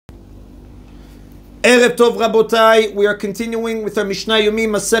Erev Tov Rabotai, we are continuing with our Mishna Yomi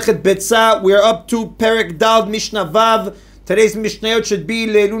Masechet Beitzah. We are up to Perek Dal Mishnah Vav. Today's Mishnayot should be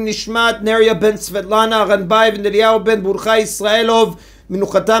Leilu Nishmat, Neria ben Svetlana, Ranbai ben Eliyahu ben Burcha Israelov,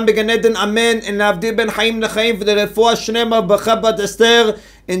 Minuchatam began Eden, Amen, and Avdi ben Chaim Lechaim for the Refuah Shnema Bachabat Esther,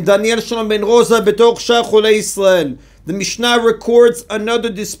 and Daniel Shalom ben Rosa Betoch Shah Chulei Israel. The Mishnah records another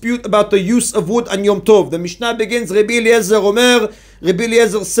dispute about the use of wood on Yom Tov. The Mishnah begins, Rabbi Eliezer Omer, Rabbi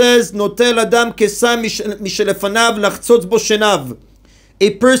Eliezer says, Notel Adam Kesa Mishelefanav Lachtzotz Bo Shenav.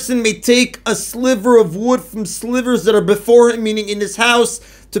 A person may take a sliver of wood from slivers that are before him, meaning in his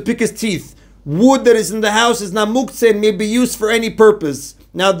house, to pick his teeth. Wood that is in the house is not muktzeh and may be used for any purpose.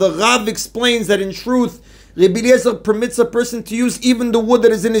 Now the Rav explains that in truth, Rabbi Eliezer permits a person to use even the wood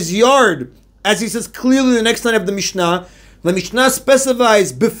that is in his yard. As he says clearly in the next line of the Mishnah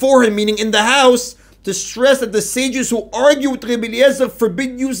specifies before him, meaning in the house, to stress that the sages who argue with Rabbi Eliezer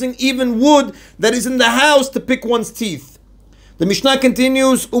forbid using even wood that is in the house to pick one's teeth. The Mishnah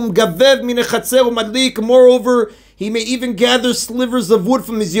continues, gavev min chatzer umadlik. Moreover, he may even gather slivers of wood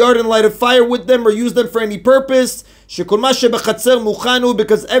from his yard and light a fire with them or use them for any purpose. Shekol ma shebachatzer muchanu,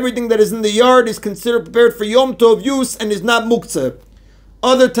 because everything that is in the yard is considered prepared for Yom Tov use and is not muktzeh.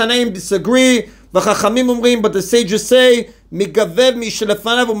 Other Tanaim disagree, but the sages say, migavev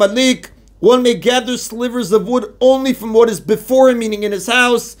mishelefanav umadlik. One may gather slivers of wood only from what is before him, meaning in his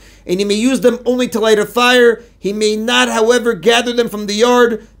house, and he may use them only to light a fire. He may not, however, gather them from the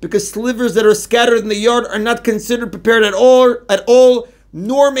yard, because slivers that are scattered in the yard are not considered prepared at all,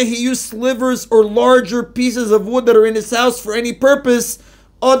 nor may he use slivers or larger pieces of wood that are in his house for any purpose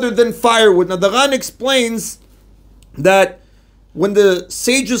other than firewood. Now the Ran explains that when the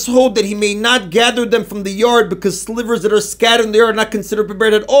sages hold that he may not gather them from the yard because slivers that are scattered in the yard are not considered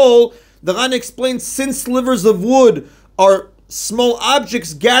prepared at all, the Ran explains since slivers of wood are small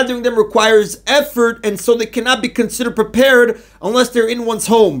objects, gathering them requires effort, and so they cannot be considered prepared unless they're in one's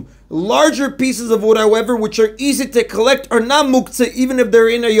home. Larger pieces of wood, however, which are easy to collect, are not muktzeh even if they're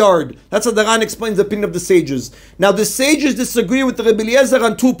in a yard. That's how the Ran explains the opinion of the sages. Now the sages disagree with Rabbi Eliezer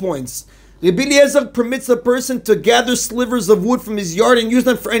on 2 points. Rabbi Eliezer permits a person to gather slivers of wood from his yard and use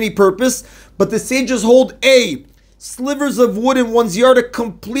them for any purpose, but the sages hold A, slivers of wood in one's yard are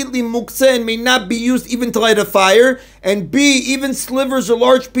completely muktzeh and may not be used even to light a fire, and B, even slivers or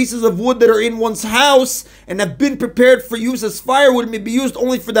large pieces of wood that are in one's house and have been prepared for use as firewood may be used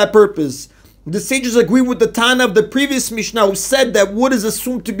only for that purpose. The sages agree with the Tana of the previous Mishnah who said that wood is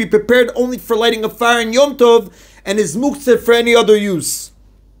assumed to be prepared only for lighting a fire in Yom Tov and is muktzeh for any other use.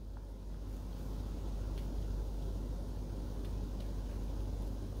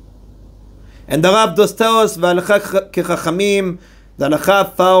 And the Rav does tell us, V'alacha kechachamim, the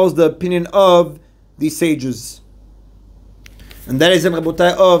halacha follows the opinion of the sages. And that is in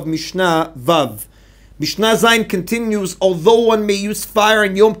Rabotai of Mishnah Vav. Mishnah Zayin continues, although one may use fire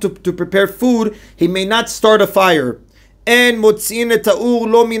in Yom to prepare food, he may not start a fire. En motzi'in et ha'ur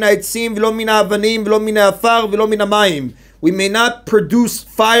lo min ha'etzim v'lo min ha'avanim v'lo min ha'afar v'lo min ha'mayim. We may not produce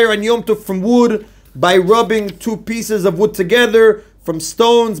fire on Yom Tov from wood by rubbing 2 pieces of wood together, from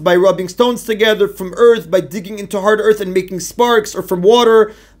stones by rubbing stones together, from earth by digging into hard earth and making sparks, or from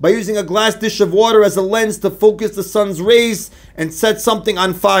water by using a glass dish of water as a lens to focus the sun's rays and set something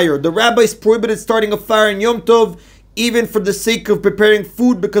on fire. The rabbis prohibited starting a fire in Yom Tov even for the sake of preparing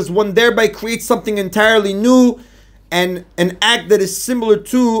food, because one thereby creates something entirely new and an act that is similar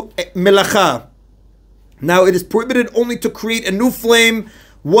to melacha. Now it is prohibited only to create a new flame.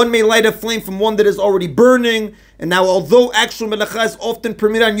 One may light a flame from one that is already burning. And now, although actual melacha is often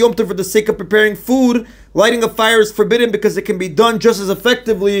permitted on Yom Tov for the sake of preparing food, lighting a fire is forbidden because it can be done just as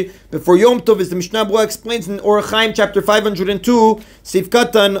effectively before Yom Tov, as the Mishnah Berurah explains in Orach Chaim chapter 502, Seif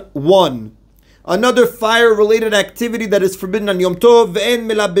Katan 1. Another fire-related activity that is forbidden on Yom Tov, ve'en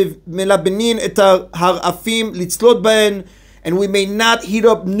melabenin et har'afim litzlot bahen, and we may not heat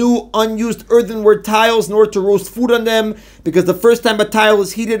up new unused earthenware tiles in order to roast food on them, because the first time a tile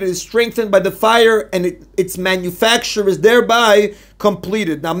is heated, it is strengthened by the fire and its manufacture is thereby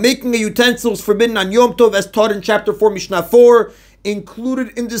completed. Now, making a utensil is forbidden on Yom Tov as taught in chapter 4, Mishnah 4.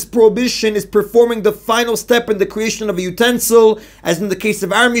 Included in this prohibition is performing the final step in the creation of a utensil, as in the case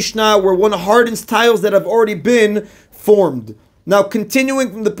of our Mishnah, where one hardens tiles that have already been formed. Now, continuing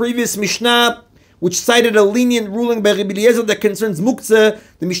from the previous Mishnah, which cited a lenient ruling by Rabbi Eliezer that concerns muktzeh,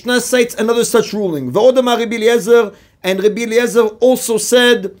 the Mishnah cites another such ruling. V'odama Rabbi Eliezer, and Rabbi Eliezer also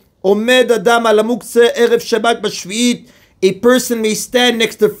said, Omed adam ala muktzeh erev Shabbat b'shvi'it. A person may stand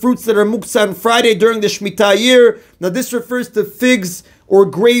next to fruits that are muktzeh on Friday during the Shemitah year. Now this refers to figs or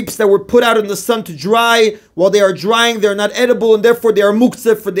grapes that were put out in the sun to dry. While they are drying, they are not edible, and therefore they are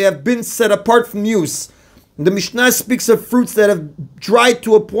muktzeh, for they have been set apart from use. The Mishnah speaks of fruits that have dried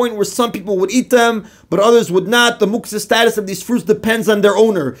to a point where some people would eat them, but others would not. The muktzeh status of these fruits depends on their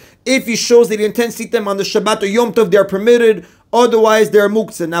owner. If he shows that he intends to eat them on the Shabbat or Yom Tov, they are permitted. Otherwise, they are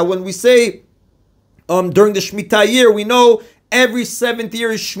muktzeh. Now, when we say during the Shemitah year, we know every 7th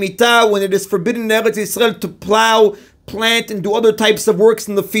year is Shemitah, when it is forbidden in Eretz Yisrael to plow, plant, and do other types of works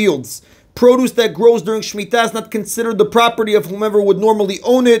in the fields. Produce that grows during Shemitah is not considered the property of whomever would normally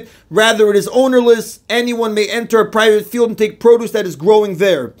own it. Rather, it is ownerless. Anyone may enter a private field and take produce that is growing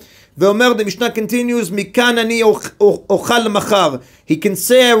there. The Mishnah continues, Mikan ani ochal machar. He can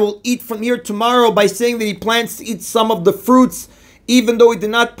say, I will eat from here tomorrow, by saying that he plans to eat some of the fruits. Even though he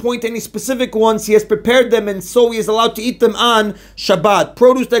did not point any specific ones, he has prepared them, and so he is allowed to eat them on Shabbat.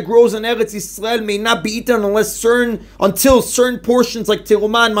 Produce that grows in Eretz Yisrael may not be eaten until certain portions like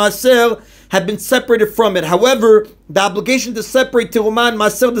Terumah and Maaser have been separated from it. However, the obligation to separate Terumah and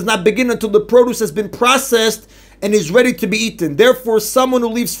Maaser does not begin until the produce has been processed and is ready to be eaten. Therefore, someone who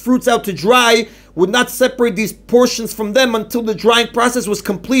leaves fruits out to dry would not separate these portions from them until the drying process was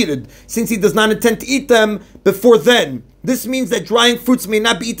completed, since he does not intend to eat them before then. This means that drying fruits may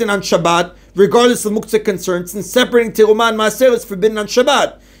not be eaten on Shabbat, regardless of muktzeh concerns, since separating terumah and maaser is forbidden on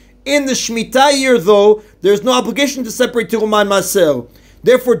Shabbat. In the Shemitah year, though, there is no obligation to separate terumah and maaser.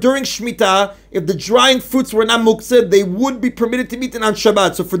 Therefore, during Shemitah, if the drying fruits were not muktzeh, they would be permitted to be eaten on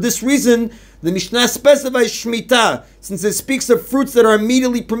Shabbat. So for this reason, the Mishnah specifies Shemitah, since it speaks of fruits that are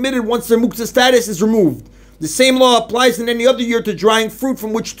immediately permitted once their muktzeh status is removed. The same law applies in any other year to drying fruit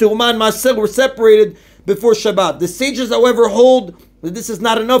from which terumah and maaser were separated before Shabbat. The sages, however, hold that this is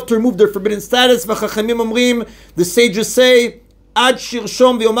not enough to remove their forbidden status. The sages say, Ad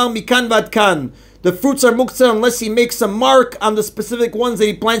shirshom v'yomar mikan v'ad kan. The fruits are muktzeh unless he makes a mark on the specific ones that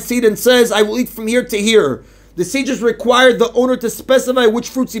he plants to eat and says, I will eat from here to here. The sages require the owner to specify which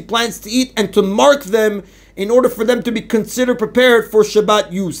fruits he plans to eat and to mark them in order for them to be considered prepared for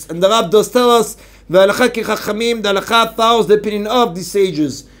Shabbat use. And the Rab does tell us, the halakha follows the opinion of the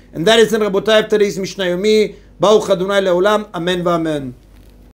sages. And that is in Rabotai of today's Mishna Yomi. Baruch Adonai Leolam. Amen v'amen.